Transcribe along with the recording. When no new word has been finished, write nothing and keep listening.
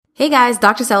Hey guys,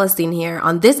 Dr. Celestine here.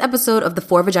 On this episode of the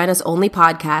For Vaginas Only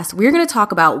podcast, we're going to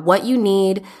talk about what you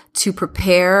need to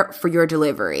prepare for your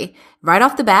delivery. Right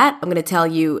off the bat, I'm going to tell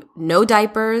you no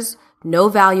diapers, no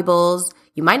valuables,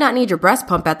 you might not need your breast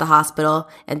pump at the hospital,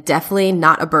 and definitely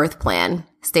not a birth plan.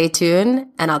 Stay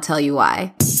tuned and I'll tell you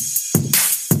why.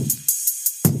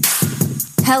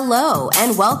 Hello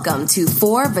and welcome to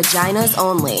For Vaginas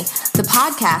Only, the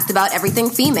podcast about everything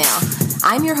female.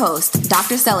 I'm your host,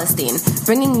 Dr. Celestine,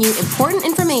 bringing you important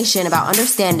information about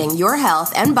understanding your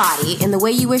health and body in the way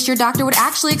you wish your doctor would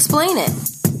actually explain it.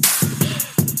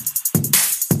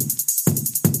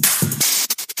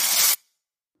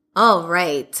 All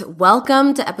right.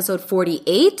 Welcome to episode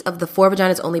 48 of the For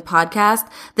Vaginas Only podcast.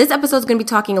 This episode is going to be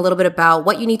talking a little bit about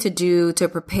what you need to do to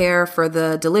prepare for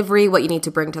the delivery, what you need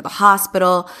to bring to the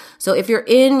hospital. So if you're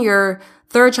in your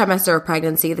third trimester of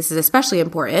pregnancy, this is especially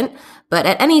important, but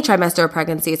at any trimester of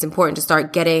pregnancy, it's important to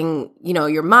start getting,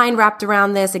 your mind wrapped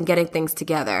around this and getting things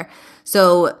together.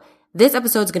 So this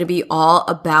episode is going to be all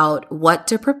about what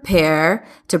to prepare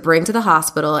to bring to the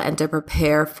hospital and to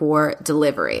prepare for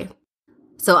delivery.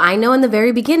 So I know in the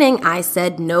very beginning, I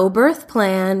said no birth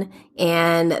plan,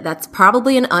 and that's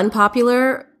probably an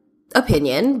unpopular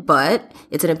opinion, but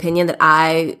it's an opinion that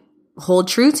I hold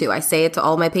true to. I say it to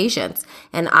all my patients,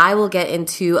 and I will get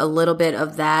into a little bit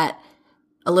of that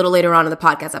a little later on in the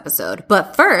podcast episode.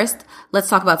 But first, let's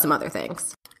talk about some other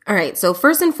things. All right. So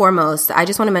first and foremost, I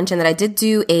just want to mention that I did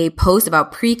do a post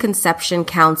about preconception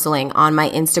counseling on my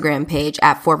Instagram page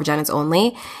at For Vaginas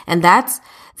Only. And that's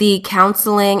the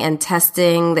counseling and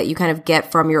testing that you kind of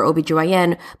get from your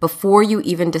OBGYN before you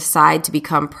even decide to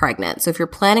become pregnant. So if you're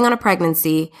planning on a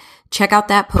pregnancy, check out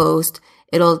that post.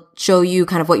 It'll show you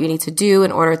kind of what you need to do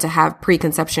in order to have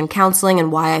preconception counseling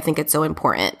and why I think it's so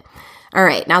important. All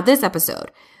right. Now this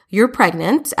episode, you're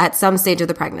pregnant at some stage of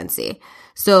the pregnancy.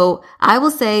 So I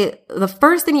will say the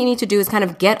first thing you need to do is kind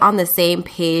of get on the same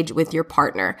page with your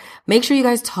partner. Make sure you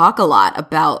guys talk a lot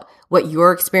about what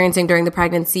you're experiencing during the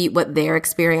pregnancy, what they're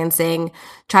experiencing.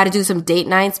 Try to do some date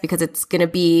nights because it's going to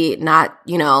be not,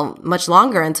 much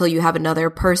longer until you have another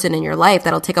person in your life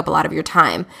that'll take up a lot of your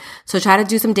time. So try to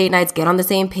do some date nights, get on the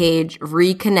same page,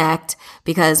 reconnect,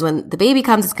 because when the baby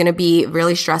comes, it's going to be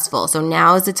really stressful. So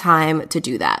now is the time to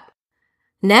do that.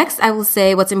 Next, I will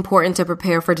say what's important to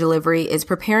prepare for delivery is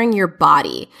preparing your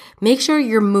body. Make sure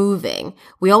you're moving.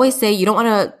 We always say you don't want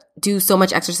to do so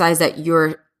much exercise that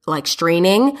you're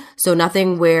straining. So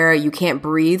nothing where you can't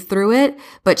breathe through it,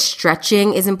 but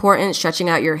stretching is important. Stretching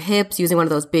out your hips, using one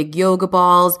of those big yoga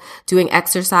balls, doing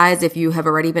exercise. If you have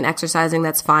already been exercising,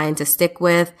 that's fine to stick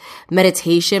with.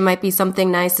 Meditation might be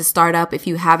something nice to start up if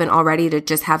you haven't already, to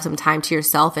just have some time to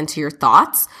yourself and to your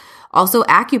thoughts. Also,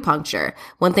 acupuncture.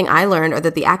 One thing I learned are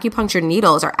that the acupuncture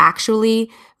needles are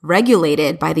actually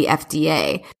regulated by the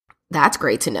FDA. That's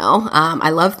great to know. I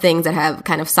love things that have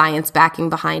kind of science backing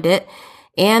behind it.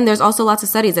 And there's also lots of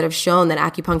studies that have shown that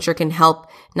acupuncture can help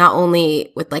not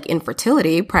only with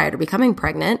infertility prior to becoming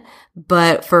pregnant,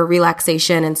 but for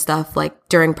relaxation and stuff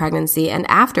during pregnancy and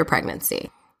after pregnancy.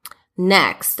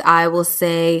 Next, I will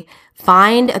say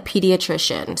find a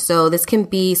pediatrician. So this can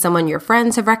be someone your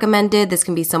friends have recommended. This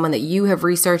can be someone that you have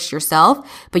researched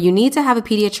yourself, but you need to have a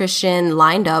pediatrician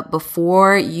lined up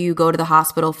before you go to the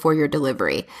hospital for your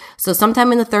delivery. So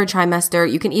sometime in the third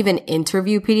trimester, you can even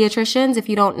interview pediatricians if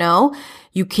you don't know.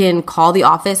 You can call the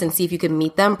office and see if you can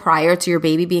meet them prior to your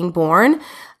baby being born,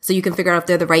 so you can figure out if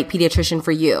they're the right pediatrician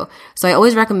for you. So I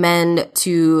always recommend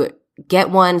to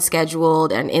get one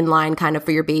scheduled and in line kind of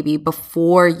for your baby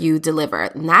before you deliver.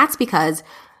 And that's because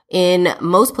in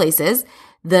most places,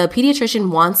 the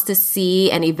pediatrician wants to see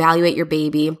and evaluate your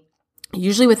baby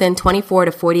usually within 24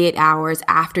 to 48 hours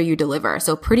after you deliver.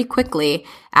 So pretty quickly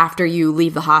after you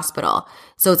leave the hospital.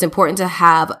 So it's important to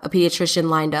have a pediatrician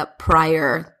lined up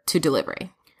prior to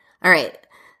delivery. All right.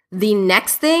 The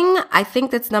next thing, I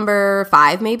think that's number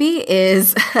 5 maybe,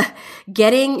 is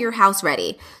getting your house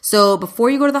ready. So before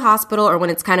you go to the hospital, or when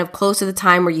it's kind of close to the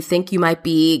time where you think you might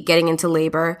be getting into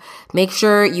labor, make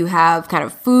sure you have kind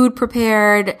of food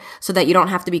prepared so that you don't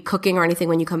have to be cooking or anything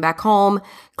when you come back home.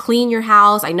 Clean your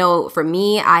house. I know for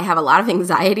me, I have a lot of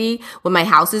anxiety when my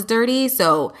house is dirty.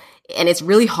 And it's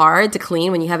really hard to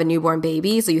clean when you have a newborn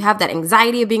baby. So you have that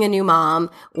anxiety of being a new mom,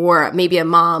 or maybe a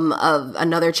mom of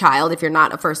another child if you're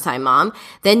not a first-time mom.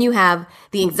 Then you have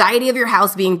the anxiety of your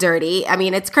house being dirty. I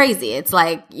mean, it's crazy. It's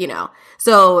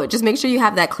So just make sure you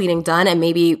have that cleaning done, and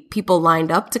maybe people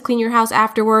lined up to clean your house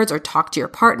afterwards, or talk to your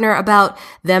partner about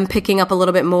them picking up a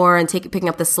little bit more and picking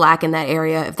up the slack in that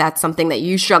area if that's something that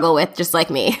you struggle with, just like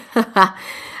me.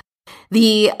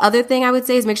 The other thing I would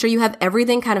say is make sure you have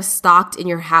everything kind of stocked in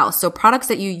your house. So products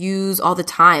that you use all the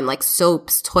time, like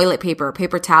soaps, toilet paper,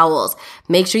 paper towels,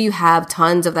 make sure you have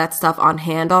tons of that stuff on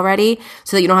hand already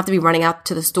so that you don't have to be running out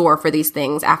to the store for these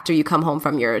things after you come home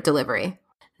from your delivery.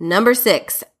 Number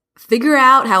 6, figure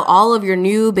out how all of your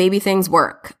new baby things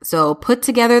work. So put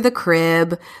together the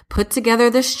crib, put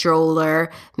together the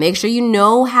stroller, make sure you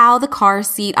know how the car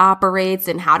seat operates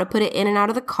and how to put it in and out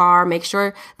of the car. Make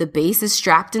sure the base is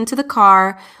strapped into the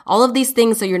car. All of these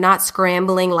things so you're not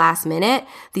scrambling last minute.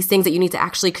 These things that you need to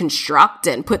actually construct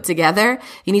and put together.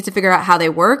 You need to figure out how they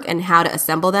work and how to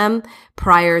assemble them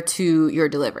prior to your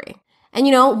delivery. And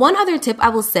one other tip I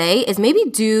will say is maybe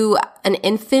do an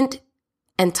infant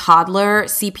and toddler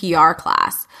CPR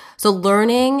class. So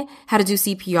learning how to do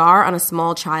CPR on a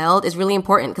small child is really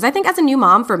important because I think as a new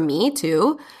mom, for me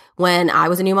too, when I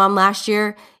was a new mom last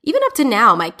year, even up to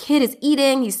now, my kid is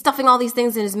eating, he's stuffing all these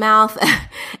things in his mouth.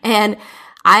 And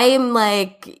I am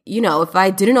like, if I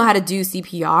didn't know how to do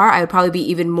CPR, I would probably be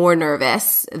even more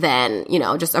nervous than,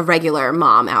 just a regular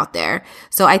mom out there.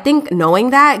 So I think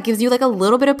knowing that gives you like a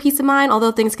little bit of peace of mind,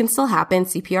 although things can still happen.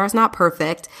 CPR is not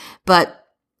perfect, but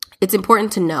it's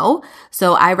important to know.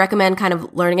 So I recommend kind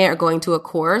of learning it or going to a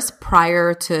course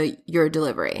prior to your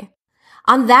delivery.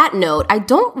 On that note, I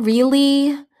don't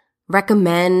really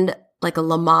recommend like a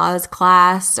Lamaze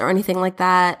class or anything like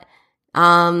that.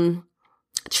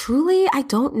 Truly, I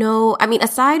don't know. I mean,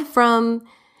 aside from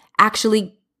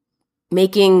actually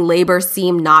making labor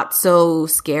seem not so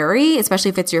scary, especially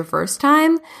if it's your first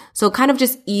time. So kind of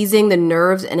just easing the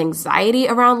nerves and anxiety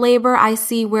around labor, I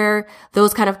see where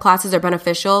those kind of classes are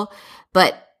beneficial.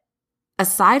 But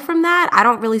aside from that, I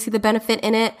don't really see the benefit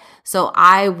in it. So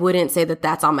I wouldn't say that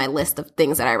that's on my list of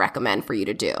things that I recommend for you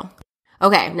to do.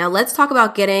 Okay, now let's talk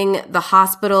about getting the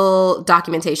hospital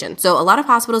documentation. So a lot of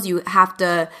hospitals, you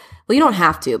don't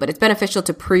have to, but it's beneficial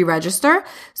to pre-register.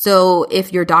 So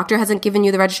if your doctor hasn't given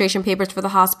you the registration papers for the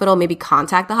hospital, maybe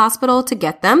contact the hospital to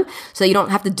get them so you don't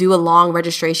have to do a long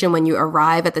registration when you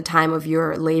arrive at the time of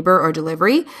your labor or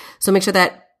delivery. So make sure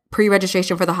that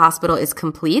pre-registration for the hospital is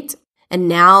complete. And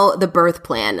now the birth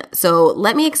plan. So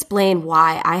let me explain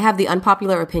why I have the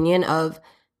unpopular opinion of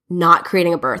not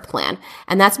creating a birth plan.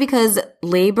 And that's because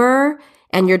labor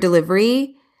and your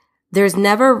delivery, there's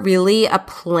never really a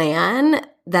plan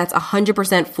that's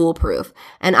 100% foolproof.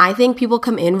 And I think people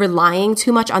come in relying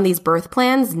too much on these birth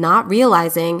plans, not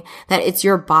realizing that it's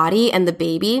your body and the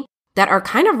baby that are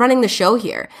kind of running the show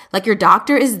here. Like your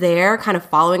doctor is there kind of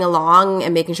following along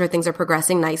and making sure things are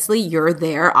progressing nicely. You're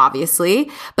there,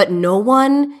 obviously, but no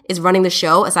one is running the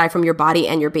show aside from your body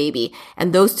and your baby.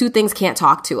 And those two things can't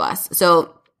talk to us.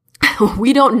 So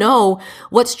we don't know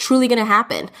what's truly going to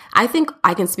happen. I think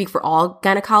I can speak for all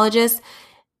gynecologists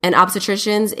and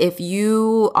obstetricians. If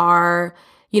you are,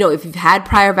 if you've had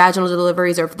prior vaginal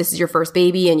deliveries or if this is your first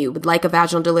baby and you would like a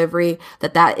vaginal delivery,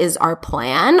 that is our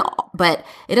plan. But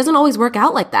it doesn't always work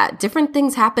out like that. Different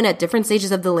things happen at different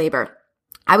stages of the labor.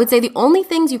 I would say the only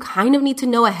things you kind of need to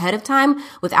know ahead of time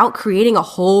without creating a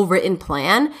whole written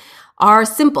plan are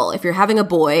simple. If you're having a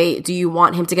boy, do you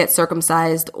want him to get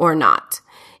circumcised or not?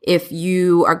 If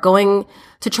you are going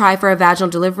to try for a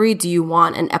vaginal delivery, do you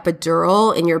want an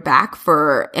epidural in your back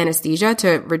for anesthesia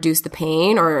to reduce the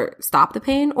pain or stop the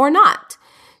pain or not?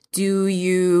 Do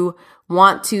you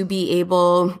want to be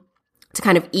able to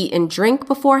kind of eat and drink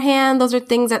beforehand? Those are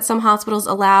things that some hospitals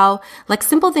allow, like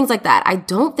simple things like that. I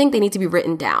don't think they need to be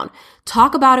written down.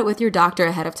 Talk about it with your doctor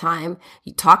ahead of time.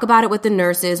 You talk about it with the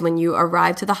nurses when you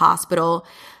arrive to the hospital,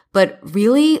 but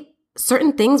really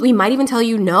certain things, we might even tell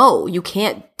you, no, you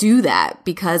can't do that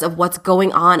because of what's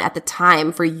going on at the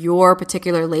time for your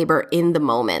particular labor in the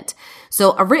moment.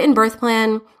 So a written birth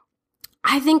plan,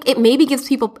 I think it maybe gives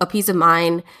people a peace of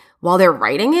mind while they're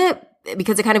writing it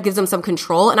because it kind of gives them some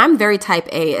control. And I'm very type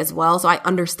A as well, so I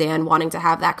understand wanting to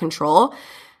have that control.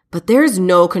 But there's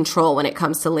no control when it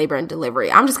comes to labor and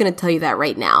delivery. I'm just going to tell you that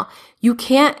right now. You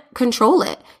can't control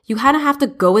it. You kind of have to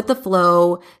go with the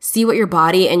flow, see what your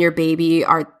body and your baby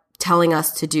are telling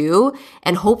us to do.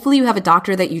 And hopefully you have a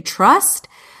doctor that you trust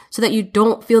so that you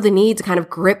don't feel the need to kind of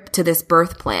grip to this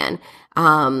birth plan.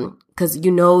 Because you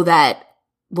know that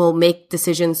will make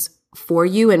decisions for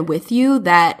you and with you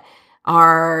that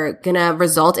are going to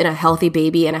result in a healthy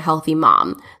baby and a healthy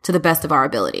mom to the best of our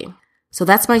ability. So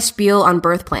that's my spiel on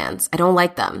birth plans. I don't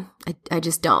like them. I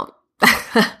just don't.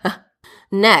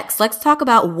 Next, let's talk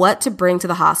about what to bring to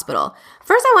the hospital.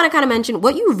 First, I want to kind of mention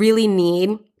what you really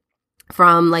need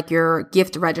from like your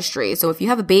gift registry. So if you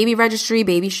have a baby registry,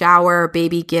 baby shower,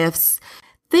 baby gifts,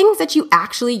 things that you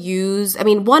actually use. I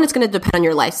mean, one, it's going to depend on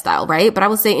your lifestyle, right? But I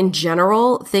will say in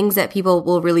general, things that people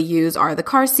will really use are the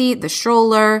car seat, the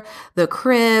stroller, the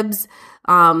cribs,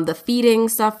 the feeding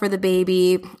stuff for the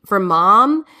baby. For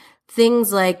mom,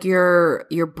 things like your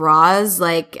bras,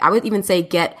 like I would even say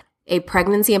get a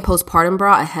pregnancy and postpartum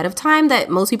bra ahead of time, that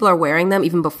most people are wearing them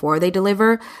even before they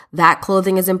deliver. That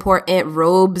clothing is important.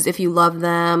 Robes, if you love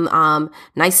them.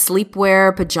 Nice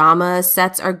sleepwear, pajama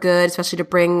sets are good, especially to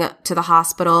bring to the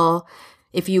hospital.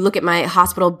 If you look at my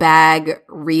hospital bag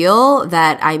reel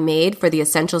that I made for the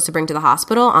essentials to bring to the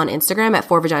hospital on Instagram at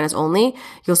 4vaginas Only,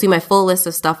 you'll see my full list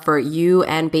of stuff for you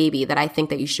and baby that I think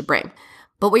that you should bring.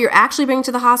 But what you're actually bringing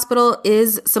to the hospital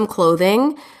is some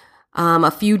clothing.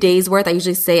 A few days worth. I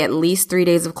usually say at least 3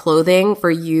 days of clothing for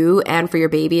you and for your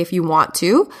baby if you want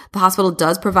to. The hospital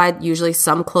does provide usually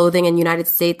some clothing in United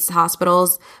States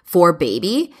hospitals for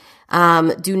baby.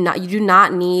 You do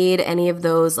not need any of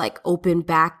those like open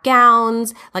back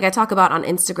gowns like I talk about on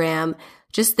Instagram.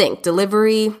 Just think,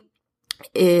 delivery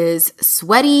is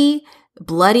sweaty,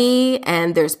 bloody,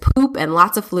 and there's poop and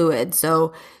lots of fluid.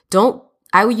 So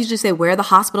I would usually say wear the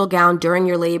hospital gown during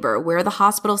your labor, wear the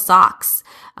hospital socks,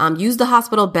 use the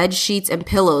hospital bed sheets and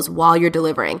pillows while you're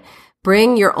delivering.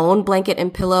 Bring your own blanket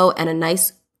and pillow and a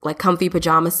nice like comfy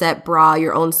pajama set, bra,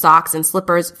 your own socks and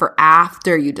slippers for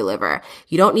after you deliver.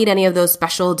 You don't need any of those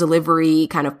special delivery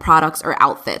kind of products or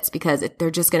outfits because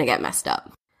they're just going to get messed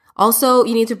up. Also,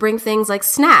 you need to bring things like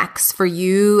snacks for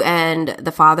you and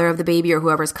the father of the baby or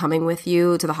whoever's coming with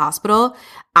you to the hospital.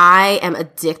 I am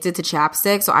addicted to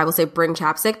chapstick, so I will say bring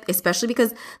chapstick, especially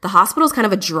because the hospital is kind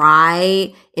of a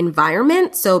dry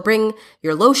environment. So bring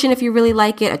your lotion if you really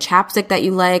like it, a chapstick that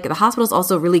you like. The hospital is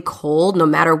also really cold no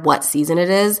matter what season it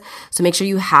is. So make sure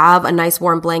you have a nice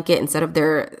warm blanket instead of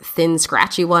their thin,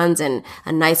 scratchy ones, and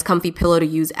a nice comfy pillow to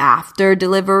use after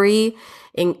delivery.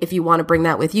 If you want to bring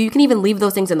that with you, you can even leave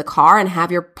those things in the car and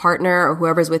have your partner or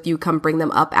whoever's with you come bring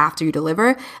them up after you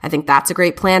deliver. I think that's a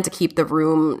great plan to keep the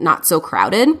room not so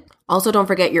crowded. Also, don't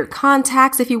forget your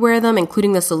contacts if you wear them,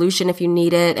 including the solution if you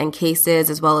need it, and cases,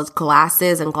 as well as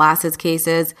glasses and glasses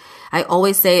cases. I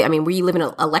always say, we live in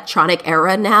an electronic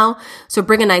era now, so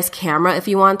bring a nice camera if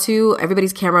you want to.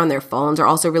 Everybody's camera on their phones are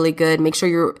also really good. Make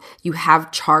sure you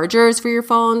have chargers for your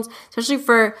phones, especially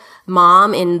for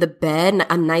mom in the bed.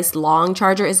 A nice long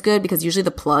charger is good because usually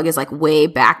the plug is like way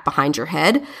back behind your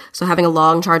head. So having a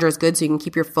long charger is good so you can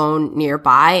keep your phone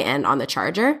nearby and on the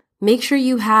charger. Make sure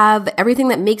you have everything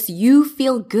that makes you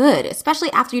feel good,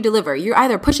 especially after you deliver. You're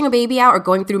either pushing a baby out or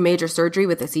going through major surgery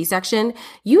with a C-section.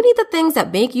 You need the things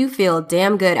that make you feel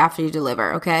damn good after you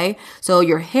deliver, okay? So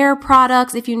your hair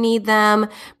products, if you need them,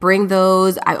 bring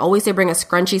those. I always say bring a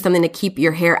scrunchie, something to keep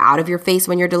your hair out of your face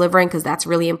when you're delivering because that's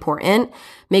really important.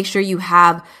 Make sure you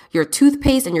have your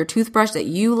toothpaste and your toothbrush that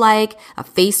you like, a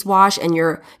face wash and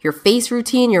your face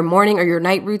routine, your morning or your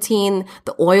night routine,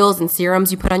 the oils and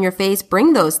serums you put on your face.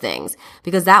 Bring those things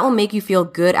because that will make you feel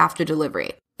good after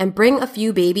delivery. And bring a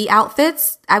few baby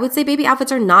outfits. I would say baby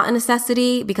outfits are not a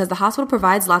necessity because the hospital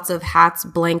provides lots of hats,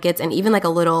 blankets, and even like a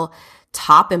little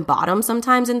top and bottom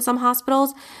sometimes in some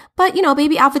hospitals. But,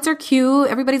 baby outfits are cute.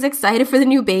 Everybody's excited for the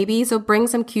new baby, so bring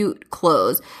some cute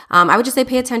clothes. I would just say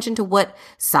pay attention to what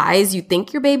size you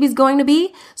think your baby's going to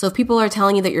be. So if people are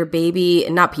telling you that your baby,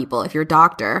 if your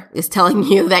doctor is telling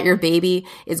you that your baby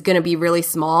is going to be really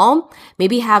small,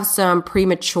 maybe have some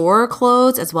premature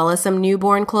clothes as well as some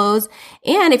newborn clothes.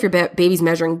 And if your baby's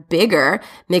measuring bigger,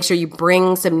 make sure you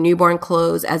bring some newborn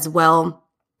clothes as well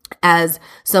as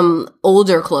some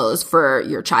older clothes for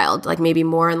your child, like maybe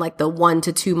more in like the 1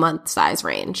 to 2 month size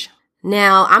range.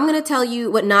 Now, I'm going to tell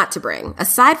you what not to bring.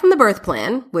 Aside from the birth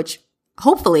plan, which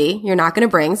hopefully you're not going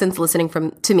to bring since listening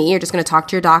to me, you're just going to talk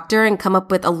to your doctor and come up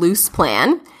with a loose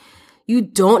plan. You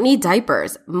don't need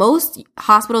diapers. Most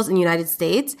hospitals in the United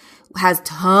States has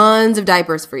tons of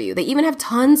diapers for you. They even have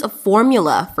tons of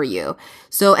formula for you.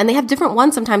 And they have different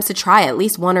ones sometimes to try, at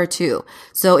least 1 or 2.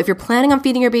 So if you're planning on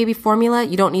feeding your baby formula,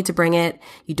 you don't need to bring it.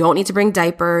 You don't need to bring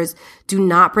diapers. Do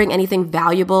not bring anything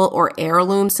valuable or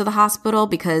heirlooms to the hospital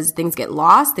because things get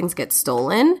lost, things get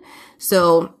stolen.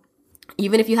 So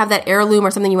even if you have that heirloom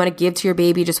or something you want to give to your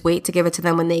baby, just wait to give it to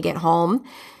them when they get home.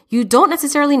 You don't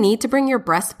necessarily need to bring your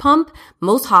breast pump.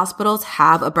 Most hospitals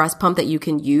have a breast pump that you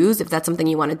can use if that's something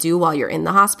you want to do while you're in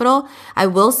the hospital. I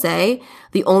will say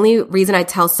the only reason I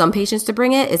tell some patients to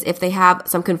bring it is if they have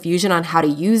some confusion on how to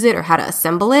use it or how to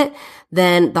assemble it.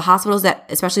 Then the hospitals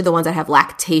especially the ones that have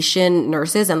lactation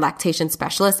nurses and lactation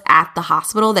specialists at the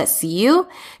hospital that see you,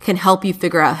 can help you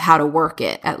figure out how to work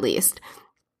it at least.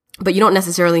 But you don't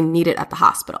necessarily need it at the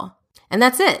hospital. And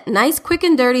that's it. Nice, quick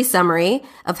and dirty summary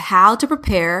of how to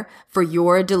prepare for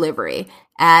your delivery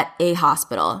at a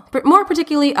hospital, but more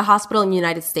particularly a hospital in the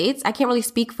United States. I can't really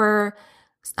speak for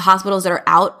hospitals that are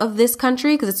out of this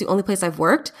country because it's the only place I've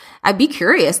worked. I'd be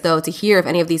curious though to hear if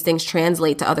any of these things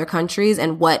translate to other countries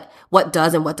and what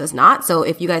does and what does not. So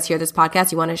if you guys hear this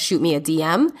podcast, you want to shoot me a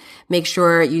DM, make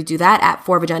sure you do that at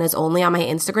 4vaginasonly on my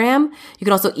Instagram. You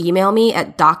can also email me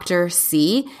at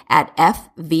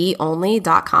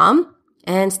drc@fvonly.com.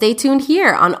 And stay tuned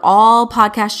here on all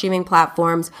podcast streaming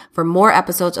platforms for more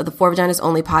episodes of the 4Vaginas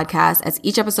Only podcast as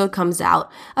each episode comes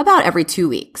out about every 2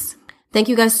 weeks. Thank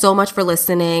you guys so much for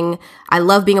listening. I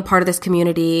love being a part of this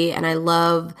community and I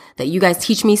love that you guys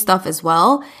teach me stuff as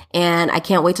well. And I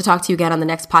can't wait to talk to you again on the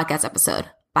next podcast episode.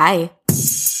 Bye.